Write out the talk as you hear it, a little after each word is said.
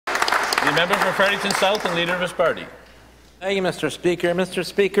The member for Fredericton South and leader of his party. Thank you, Mr. Speaker. Mr.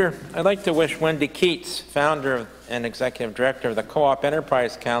 Speaker, I'd like to wish Wendy Keats, founder and executive director of the Co-op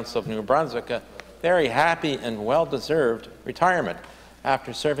Enterprise Council of New Brunswick, a very happy and well-deserved retirement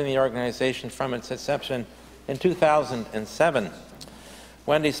after serving the organization from its inception in 2007.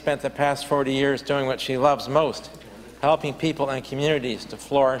 Wendy spent the past 40 years doing what she loves most, helping people and communities to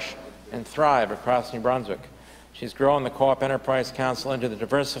flourish and thrive across New Brunswick. She's grown the Co-op Enterprise Council into the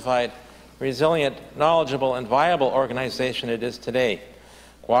diversified, resilient, knowledgeable, and viable organization it is today.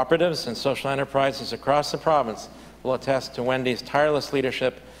 Cooperatives and social enterprises across the province will attest to Wendy's tireless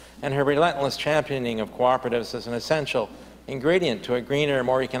leadership and her relentless championing of cooperatives as an essential ingredient to a greener,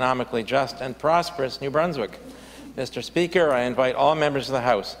 more economically just and prosperous New Brunswick. Mr. Speaker, I invite all members of the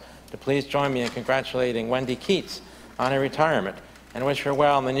House to please join me in congratulating Wendy Keats on her retirement and wish her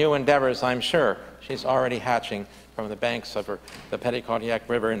well in the new endeavours I'm sure she's already hatching from the banks of the Petitcodiac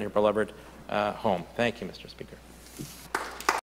River in her beloved home. Thank you, Mr. Speaker.